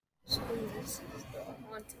This is the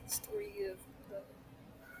haunted story of the.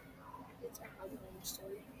 It's a Halloween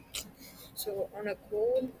story. So, on a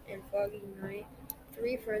cold and foggy night,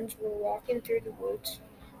 three friends were walking through the woods.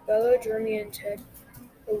 Bella, Jeremy, and Ted.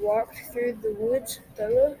 They walked through the woods.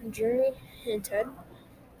 Bella, Jeremy, and Ted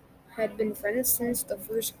had been friends since the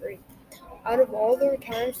first grade. Out of all their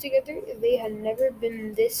times together, they had never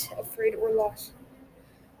been this afraid or lost.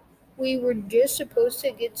 We were just supposed to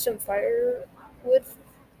get some firewood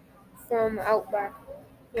from out back,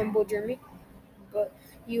 rumbled Jeremy, but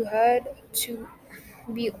you had to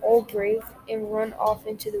be all brave and run off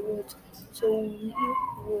into the woods, so we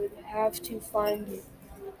would have to find you,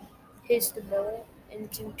 hissed Bella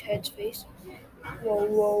into Ted's face. Whoa,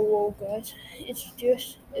 whoa, whoa, guys. It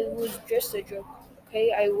was just a joke,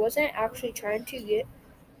 okay? I wasn't actually trying to get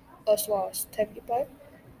us lost, Ted replied.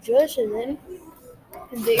 Just then,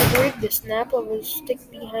 they heard the snap of a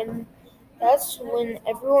stick behind them. That's when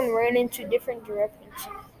everyone ran into different directions.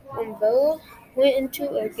 When Bella went into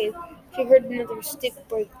a cave, she heard another stick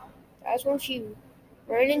break. That's when she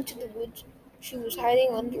ran into the woods. She was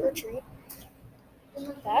hiding under a tree.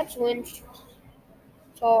 That's when she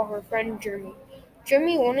saw her friend Jeremy.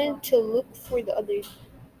 Jeremy wanted to look for the others,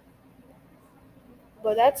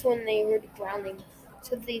 but that's when they heard growling.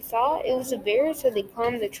 So they thought it was a bear, so they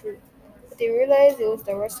climbed the tree. But they realized it was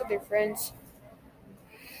the rest of their friends.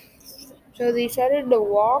 So they decided to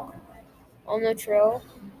walk on the trail.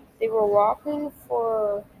 They were walking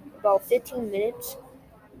for about 15 minutes.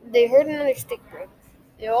 They heard another stick break.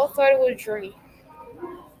 They all thought it was Jeremy.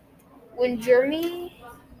 When Jeremy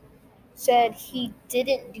said he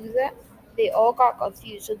didn't do that, they all got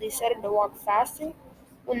confused, so they decided to walk faster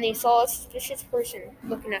when they saw a suspicious person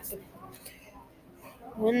looking at them.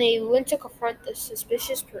 When they went to confront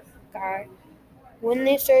the guy, when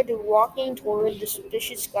they started walking toward the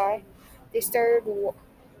suspicious guy, they started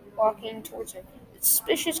walking towards him. The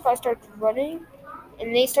suspicious guy started running,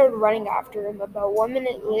 and they started running after him. About 1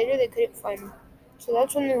 minute later, they couldn't find him. So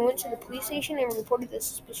that's when they went to the police station and reported the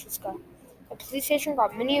suspicious guy. The police station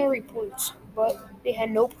got many reports, but they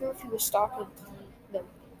had no proof he was stalking them.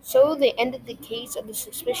 So they ended the case of the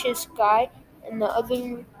suspicious guy, and the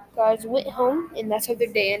other guys went home, and that's how their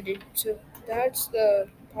day ended. So that's the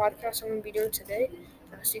podcast I'm going to be doing today.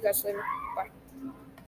 I'll see you guys later. Bye.